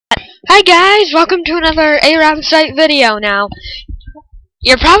Hi guys, welcome to another Around Site video now.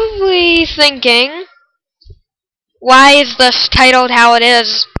 You're probably thinking, why is this titled how it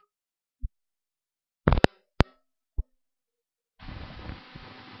is?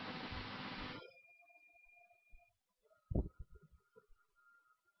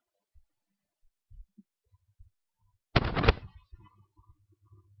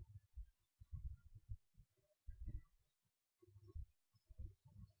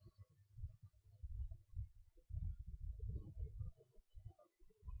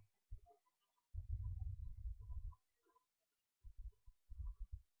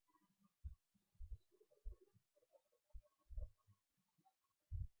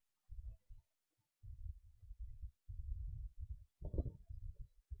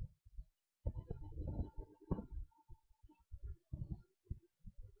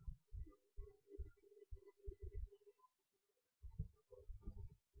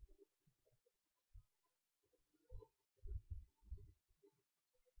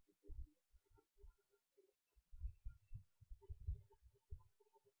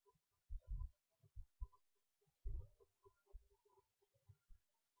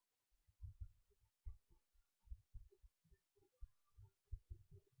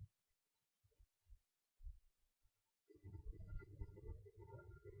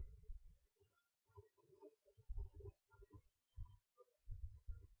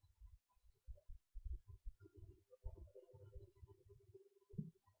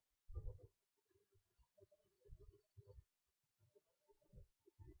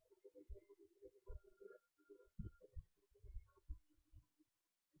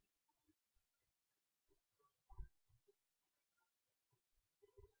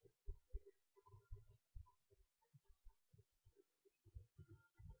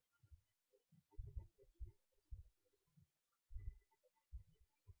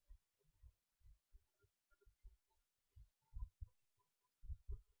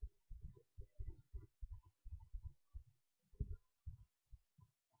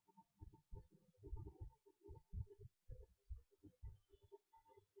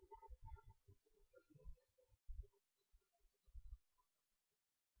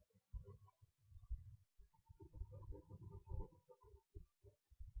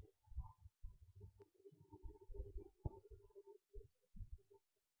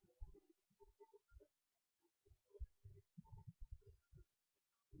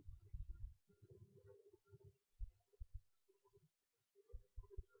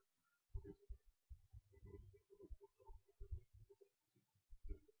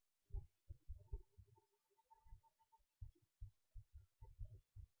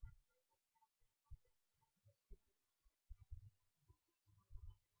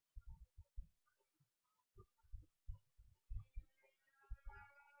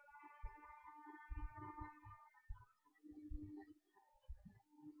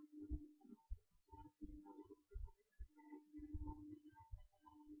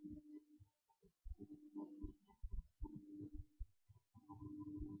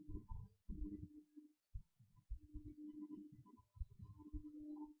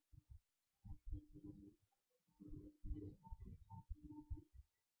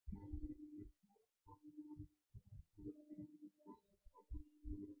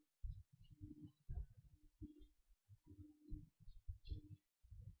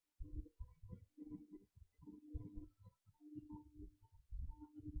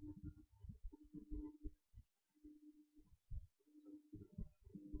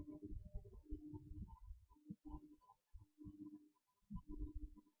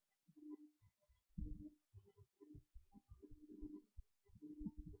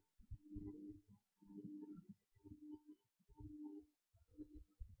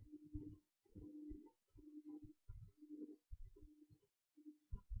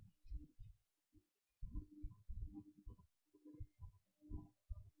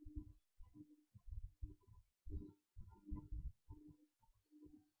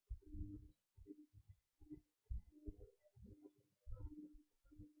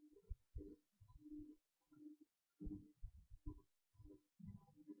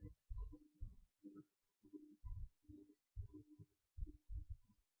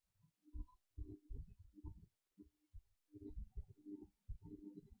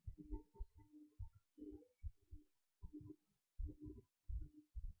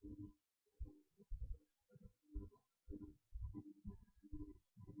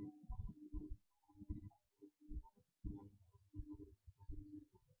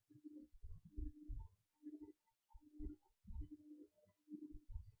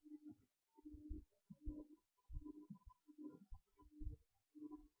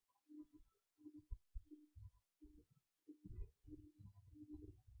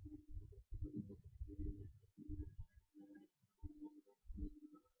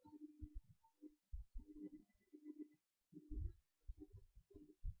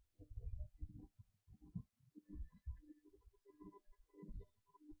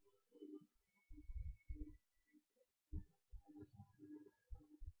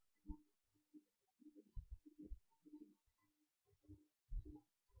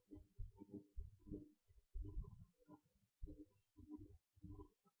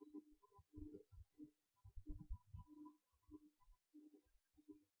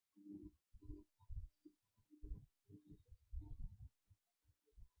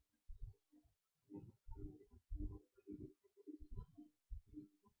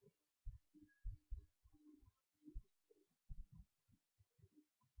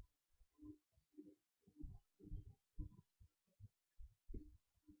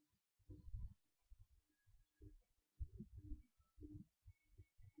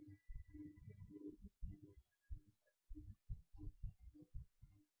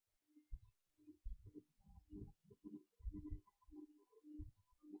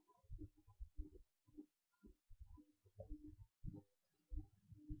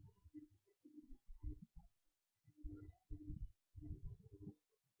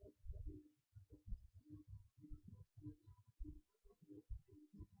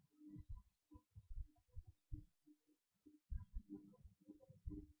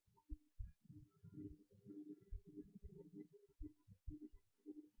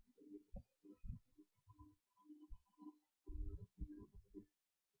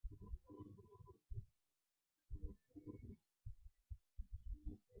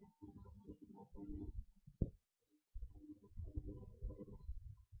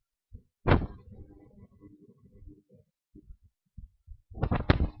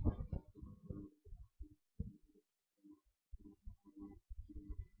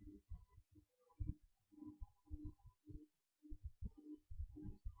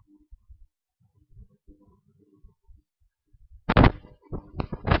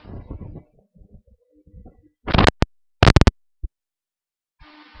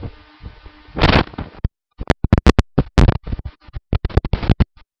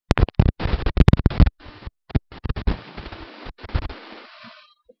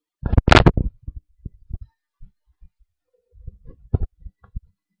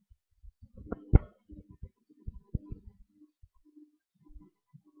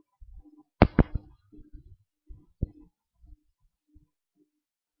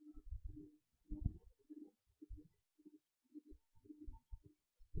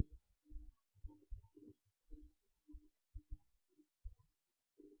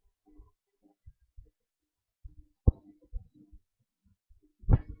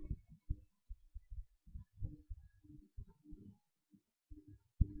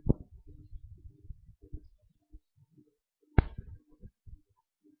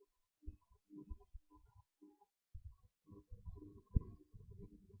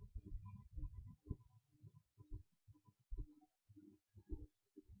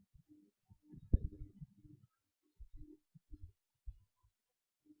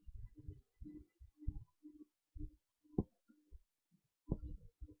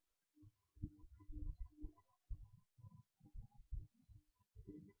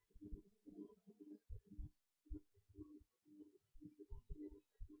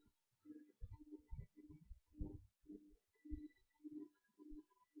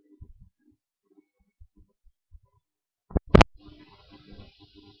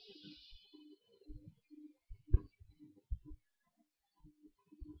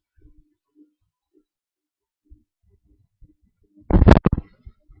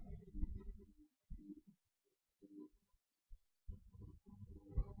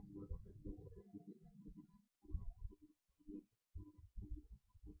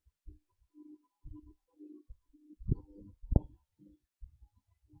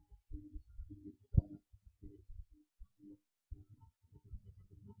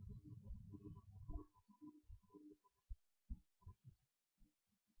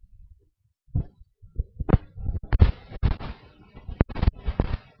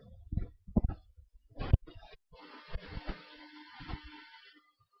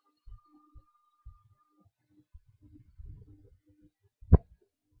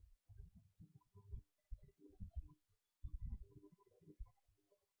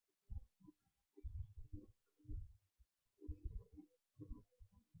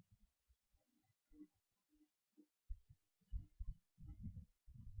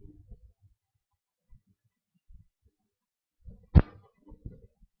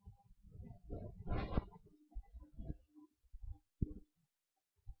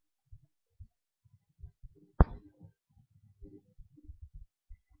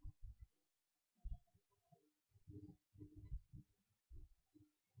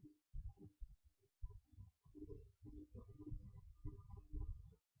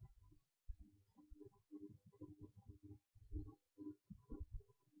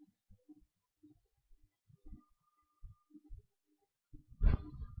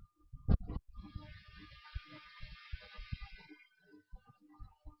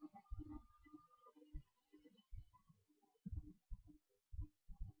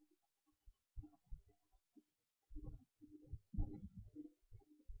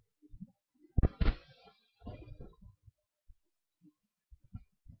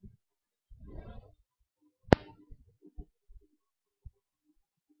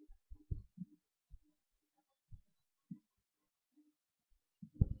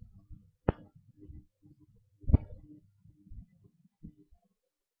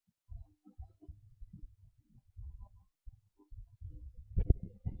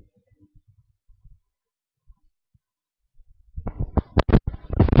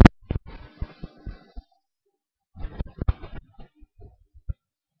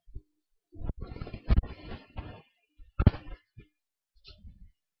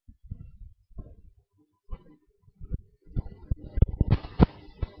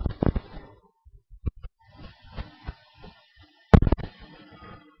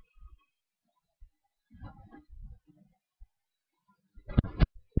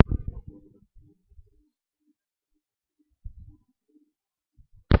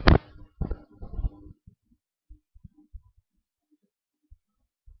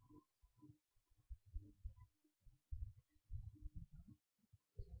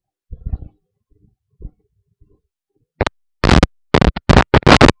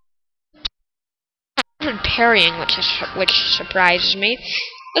 carrying, which surprises me.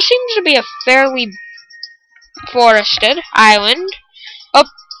 This seems to be a fairly forested island. Oh,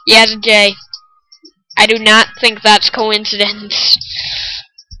 yes, Jay. I do not think that's coincidence.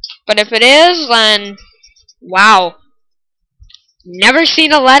 But if it is, then wow. Never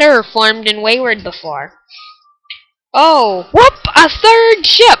seen a letter formed in Wayward before. Oh, whoop! A third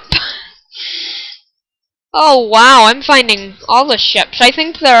ship! Oh, wow, I'm finding all the ships. I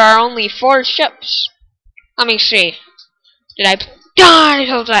think there are only 4 ships. Let me see. Did I... I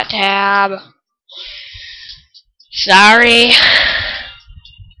closed that tab. Sorry.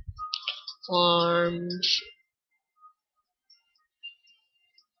 Farms.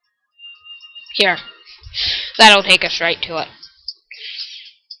 Here. That'll take us right to it.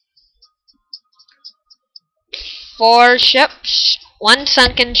 4 ships, 1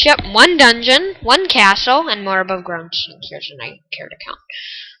 sunken ship, 1 dungeon, 1 castle, and more above ground sensors than I care to count.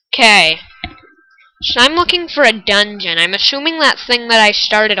 Okay. So I'm looking for a dungeon. I'm assuming that thing that I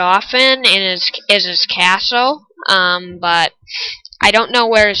started off in is his castle. But I don't know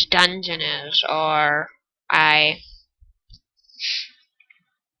where his dungeon is, or But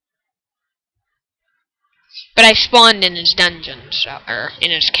I spawned in his dungeon, or in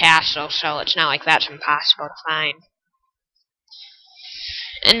his castle, so it's not like that's impossible to find.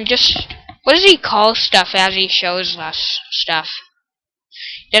 And just, what does he call stuff as he shows us stuff?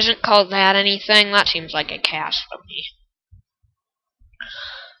 He doesn't call that anything. That seems like a castle to me.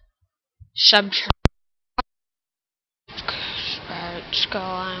 Skull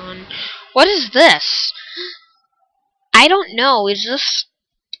Island. What is this? I don't know. Is this...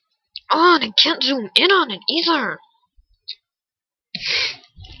 Oh, and I can't zoom in on it either.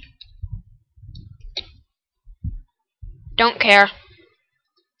 Don't care.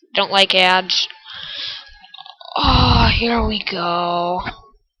 Don't like ads. Oh, here we go.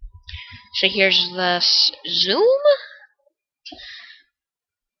 So here's this zoom.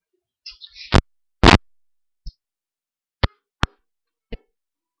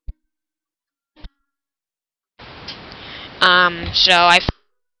 So I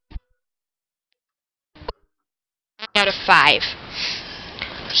out of 5.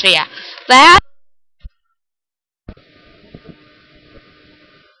 So yeah, that.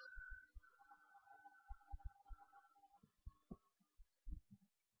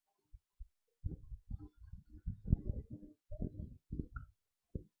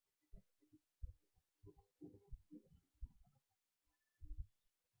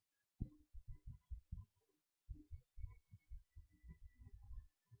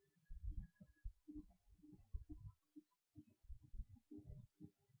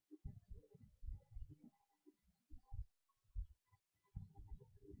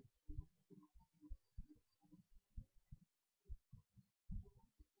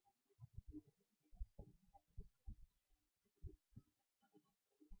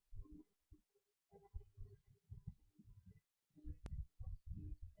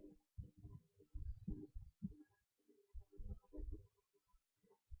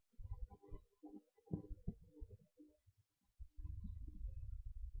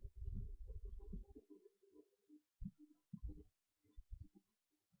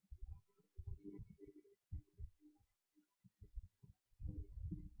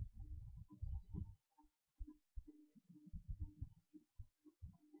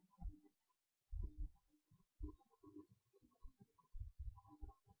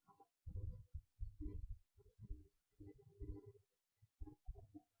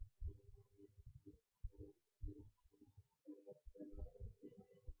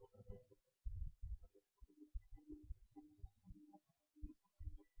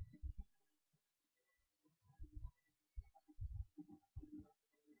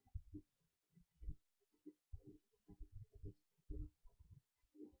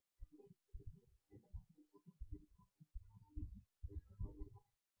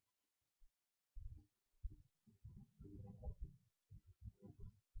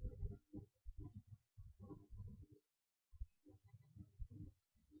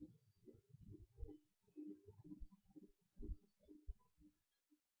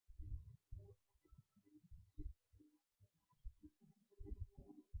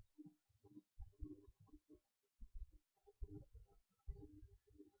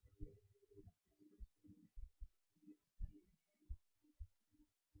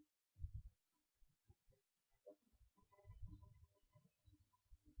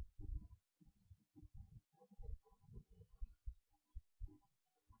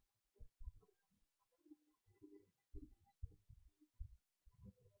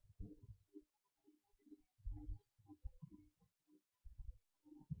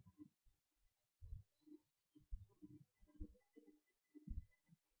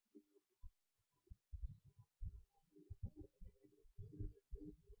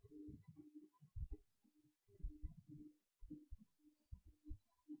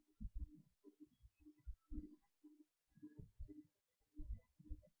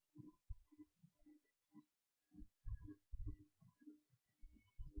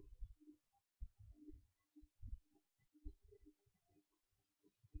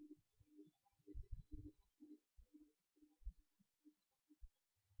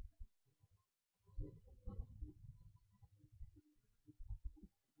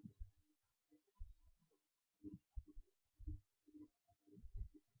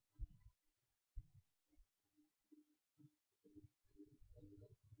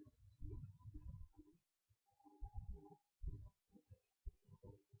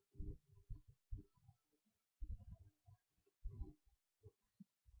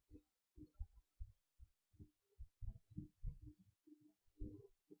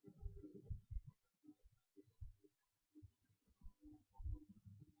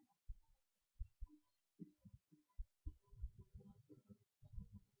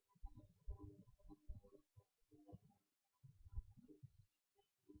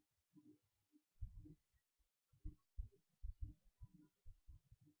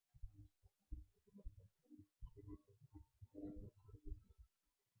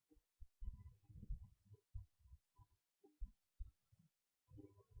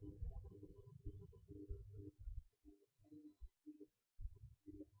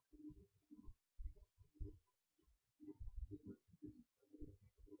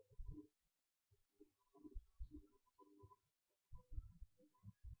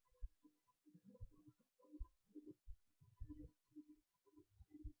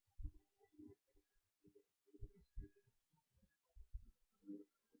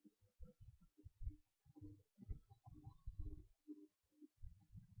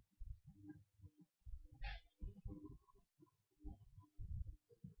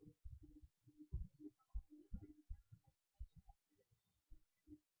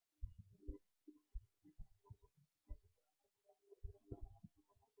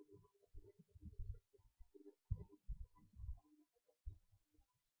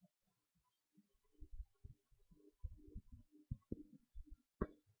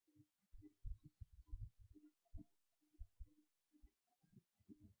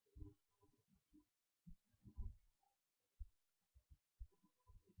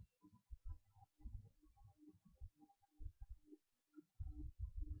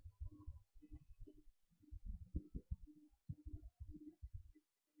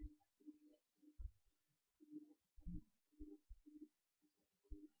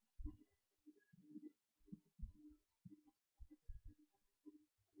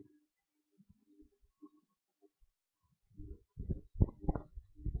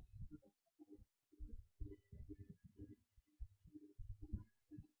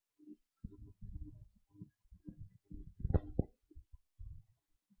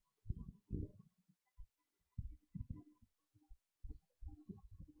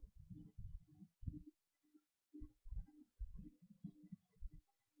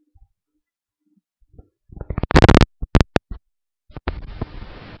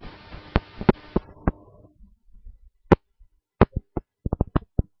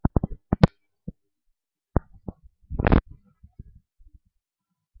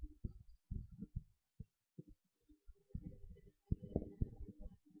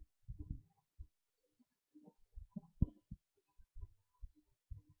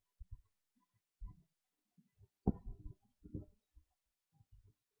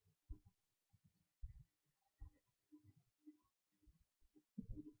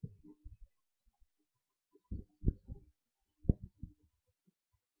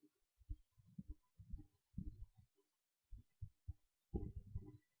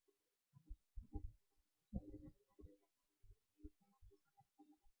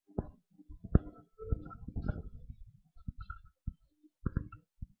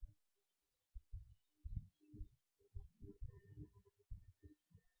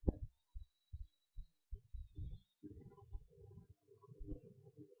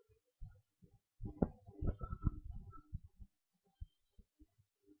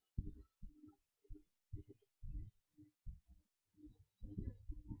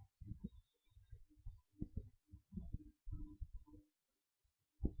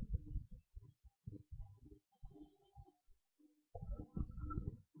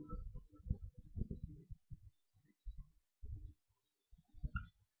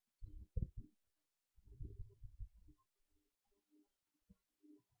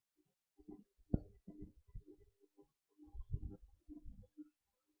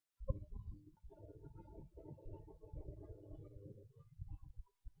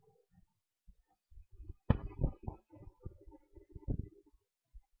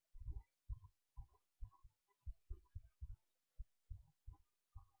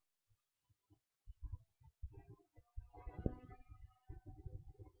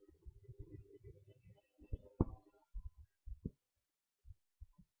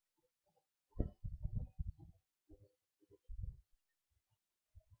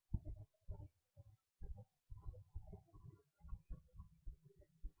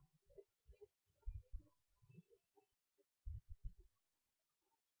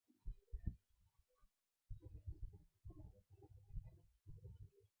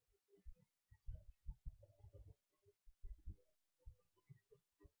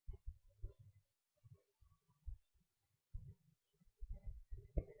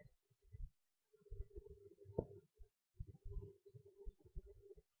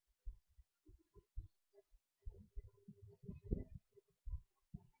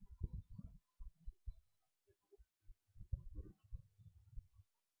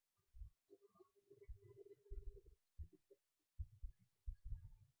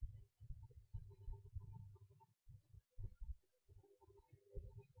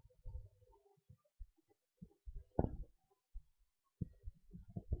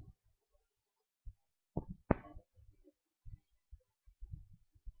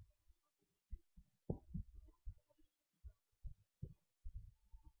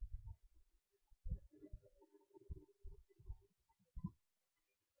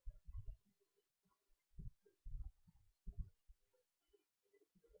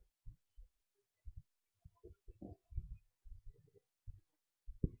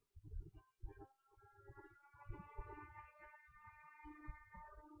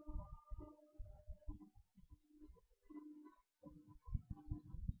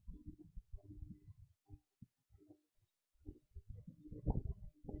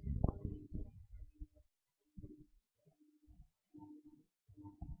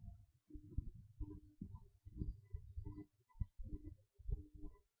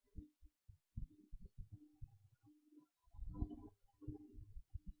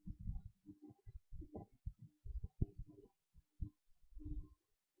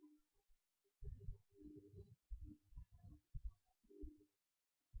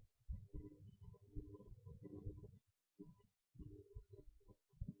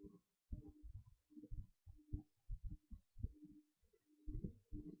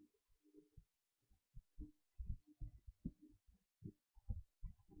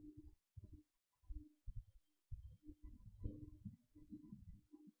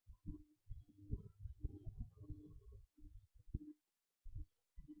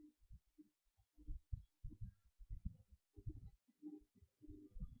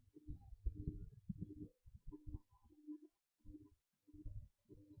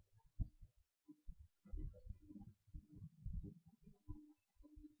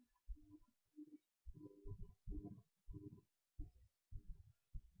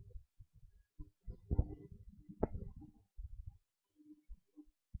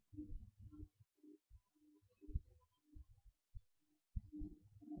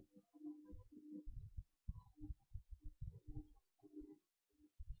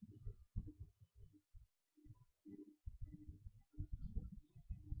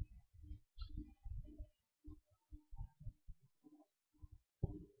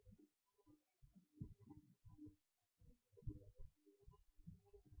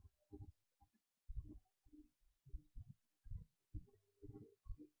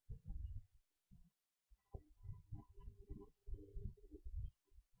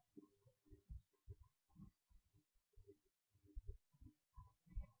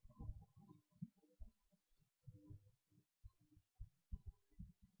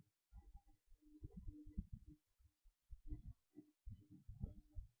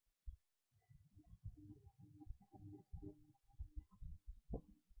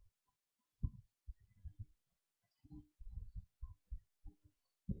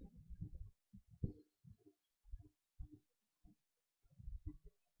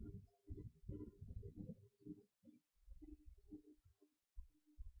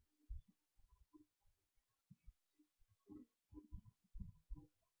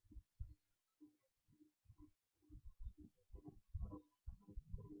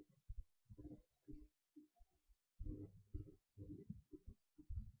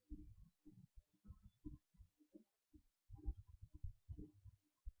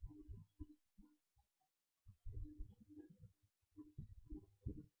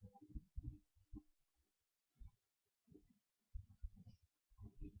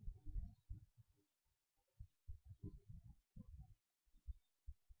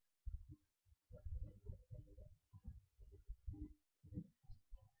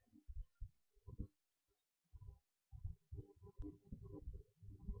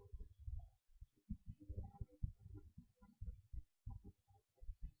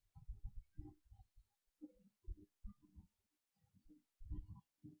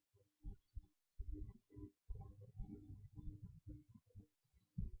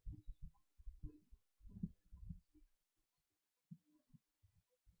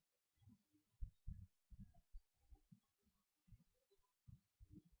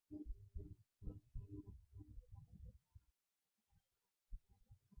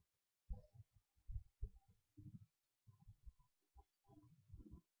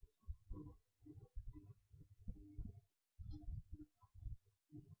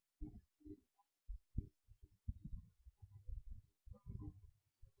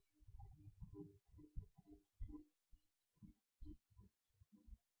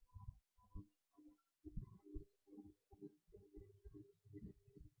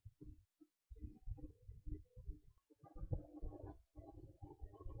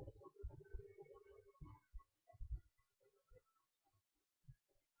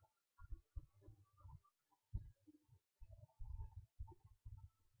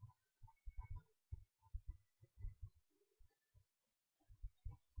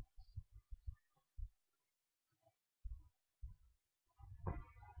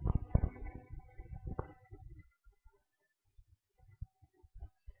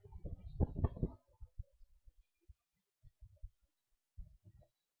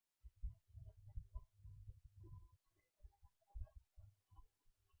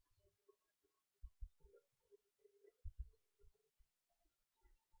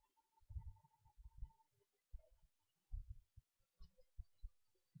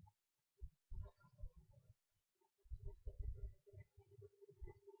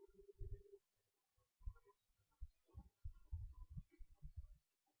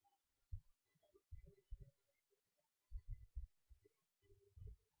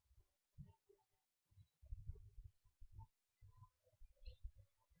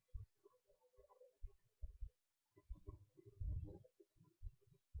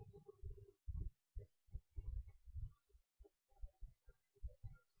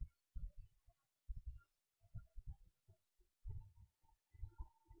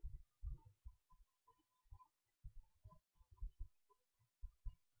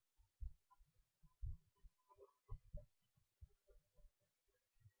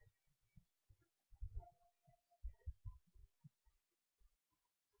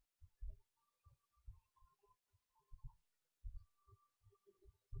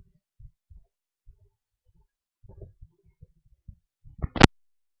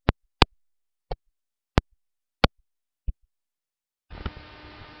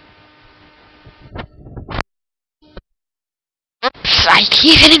 I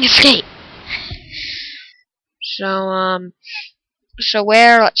keep hitting escape. So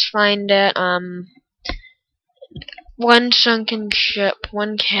where? Let's find it. One sunken ship,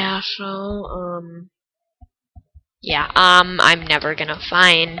 one castle. Yeah. I'm never gonna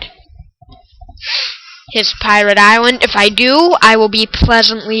find his pirate island. If I do, I will be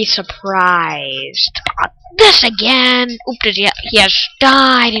pleasantly surprised. This again. Oop! He has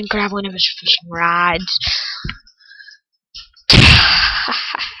died and grab one of his fishing rods.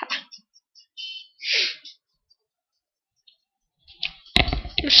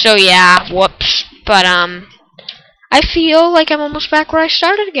 So yeah, whoops. But I feel like I'm almost back where I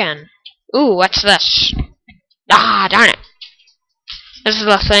started again. Ooh, what's this? Ah, darn it. This is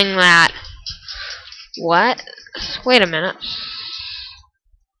the thing that... What? Wait a minute.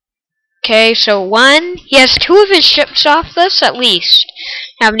 Okay, so one... He has 2 of his ships off this, at least.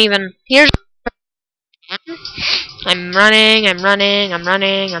 Haven't even... Here's... I'm running,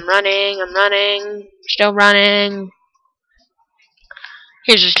 still running.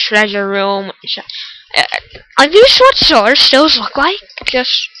 Here's his treasure room. Are these what sword stills look like?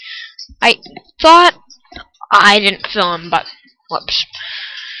 I thought I didn't film, but whoops.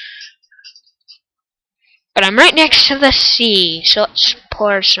 But I'm right next to the sea, so let's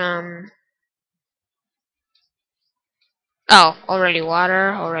pour some. Oh, already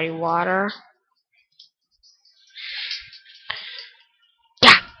water.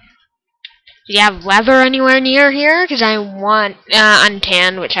 Yeah. Do you have leather anywhere near here? Because I want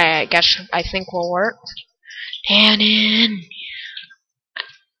untanned, which I think will work. Tannin.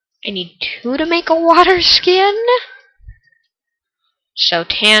 I need 2 to make a water skin. So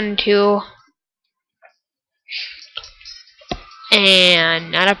tan 2.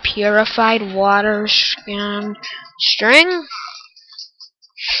 And not a purified water skin. String.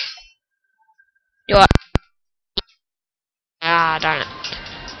 Darn it.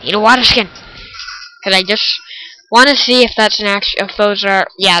 Need a water skin. Cause I just want to see if that's if those are,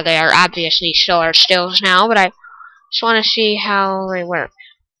 yeah, they are obviously still our stills now, but I just want to see how they work.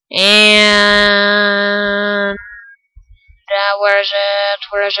 And where's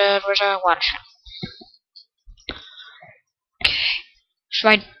our water skin? Okay. So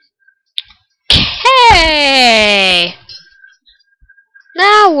okay.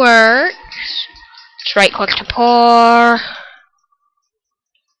 That works. Let's right click to pour.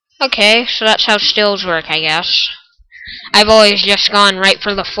 Okay, so that's how stills work, I guess. I've always just gone right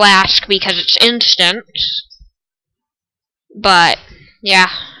for the flask because it's instant. But, yeah.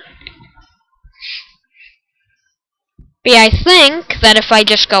 But yeah, I think that if I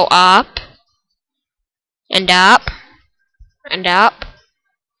just go up, and up, and up,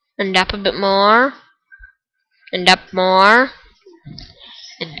 and up a bit more, and up more,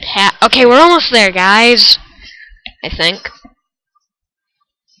 and okay, we're almost there, guys. I think.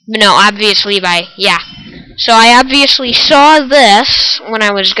 But no, obviously yeah. So I obviously saw this when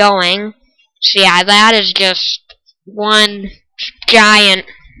I was going. So yeah, that is just one giant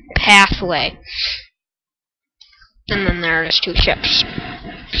pathway. And then there's 2 ships.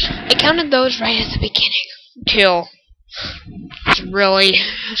 I counted those right at the beginning. Till it's really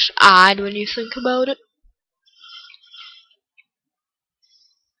odd when you think about it.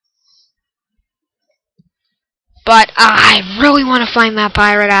 But I really want to find that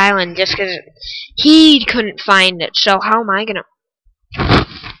pirate island just because he couldn't find it. So how am I gonna?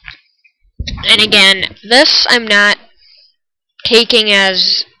 And again, this I'm not taking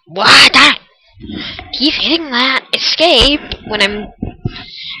as what? Keep hitting that escape when I'm.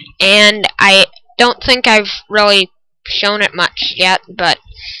 And I don't think I've really shown it much yet. But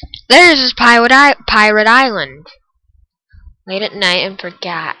there's this pirate island. Late at night and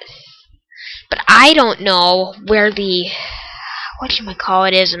forgot. But I don't know where the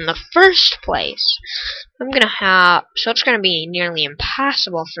whatchamacallit is in the first place. So it's gonna be nearly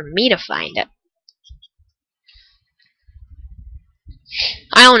impossible for me to find it.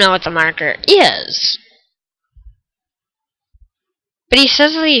 I don't know what the marker is. But he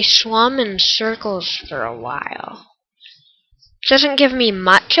says that he swum in circles for a while. It doesn't give me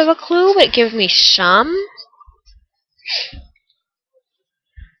much of a clue, but it gives me some.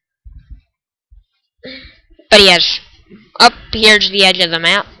 But he has, up here's the edge of the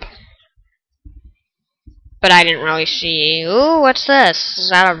map. But I didn't really see, ooh, what's this? Is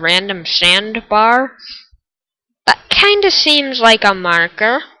that a random sandbar? That kinda seems like a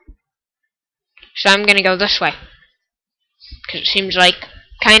marker. So I'm gonna go this way. Cause it seems like,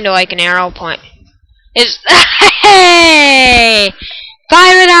 kinda like an arrow point. Hey!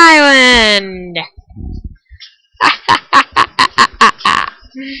 Pirate Island!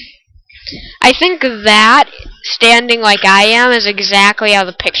 I think that standing like I am is exactly how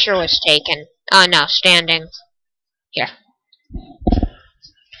the picture was taken. Oh no, standing. Here.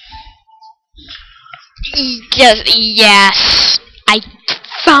 Yes. I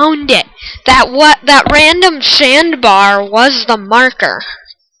found it. That random sandbar was the marker.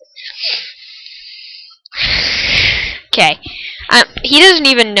 Okay. He doesn't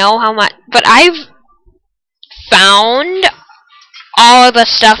even know how much, but I've found all of the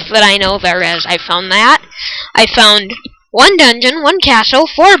stuff that I know there is. I found that. I found 1 dungeon, 1 castle,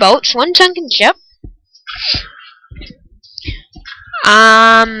 4 boats, 1 sunken ship.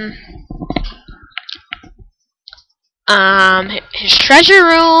 His treasure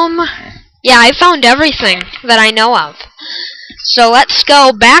room. Yeah, I found everything that I know of. So let's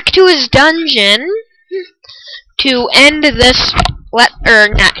go back to his dungeon to end this,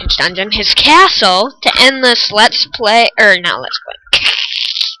 not his dungeon, his castle, to end this let's play, not let's play.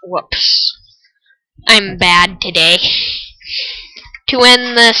 Whoops. I'm bad today. To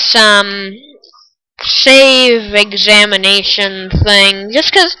end this, save examination thing,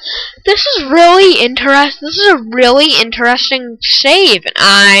 just because this is really this is a really interesting save, and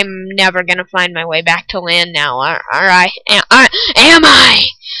I'm never gonna find my way back to land now. Alright, am I?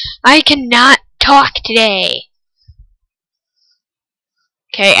 I cannot talk today.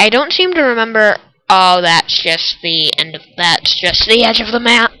 Okay, I don't seem to remember. Oh, that's just the end of. That's just the edge of the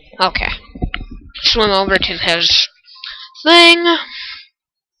map. Okay, swim over to his thing.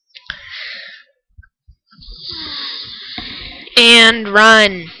 And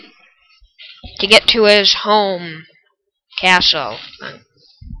run to get to his home castle.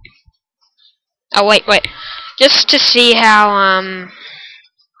 Oh wait, just to see how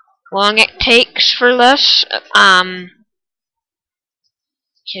long it takes for this.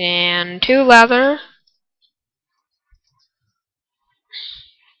 And 2 leather.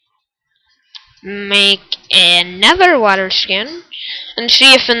 Make another water skin and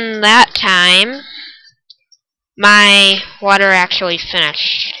see if in that time my water actually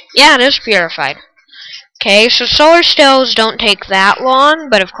finished. Yeah, it is purified. Okay, so solar stills don't take that long,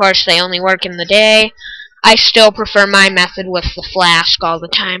 but of course they only work in the day. I still prefer my method with the flask all the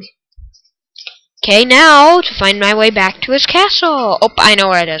time. Okay, now to find my way back to his castle. Oh, I know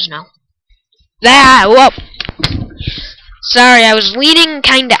where it is now. Whoa! Sorry, I was leaning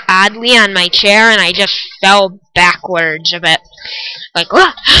kinda oddly on my chair and I just fell backwards a bit. Like,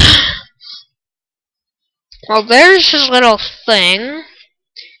 what? Well, there's his little thing.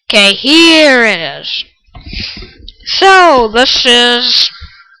 Okay, here it is. So, this is...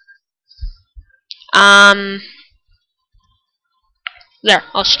 There,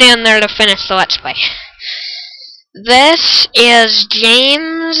 I'll stand there to finish the Let's Play. This is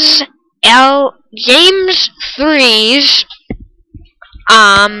James 3's...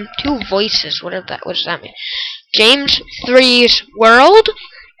 2 voices, what does that mean? James 3's world.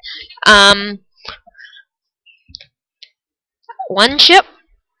 1 ship.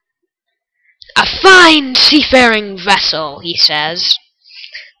 A fine seafaring vessel, he says.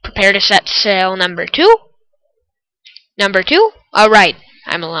 Prepare to set sail number 2. Number 2? Alright,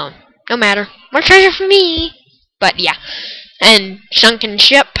 I'm alone. No matter. More treasure for me. But yeah. And sunken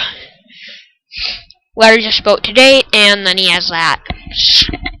ship. Largest boat to date, and then he has that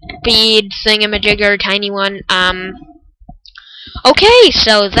speed thingamajigger, tiny one. Okay,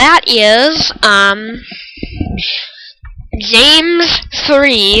 so that is, James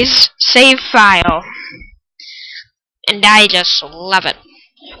 3's save file. And I just love it.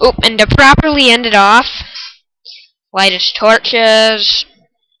 Oop, and to properly end it off, light his torches.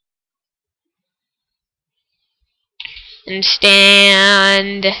 And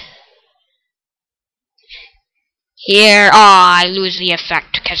stand here. Oh, I lose the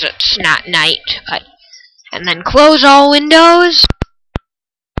effect because it's not night. But and then close all windows.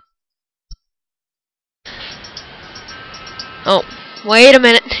 Oh, wait a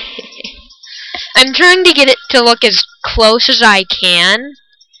minute. I'm trying to get it to look as close as I can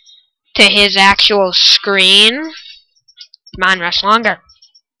to his actual screen. Come on, rest longer.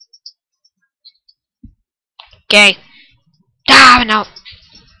 Okay. Ah, no.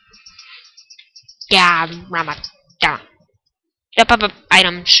 Yeah, down. Up,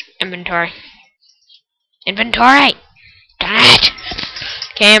 items. Inventory. Inventory! Darn it!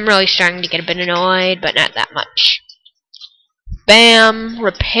 Okay, I'm really starting to get a bit annoyed, but not that much. Bam!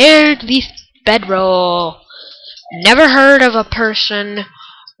 Repaired the bedroll. Never heard of a person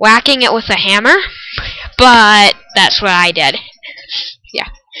whacking it with a hammer, but that's what I did. Yeah.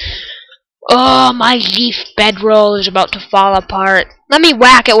 Oh, my leaf bedroll is about to fall apart. Let me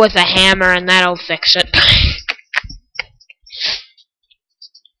whack it with a hammer and that'll fix it.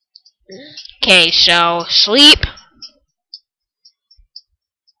 Okay, so sleep.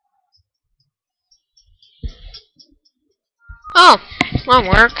 Oh, that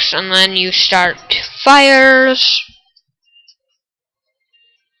works. And then you start fires.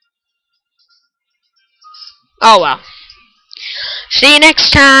 Oh well. See you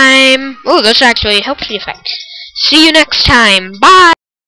next time. Oh, this actually helps the effect. See you next time. Bye.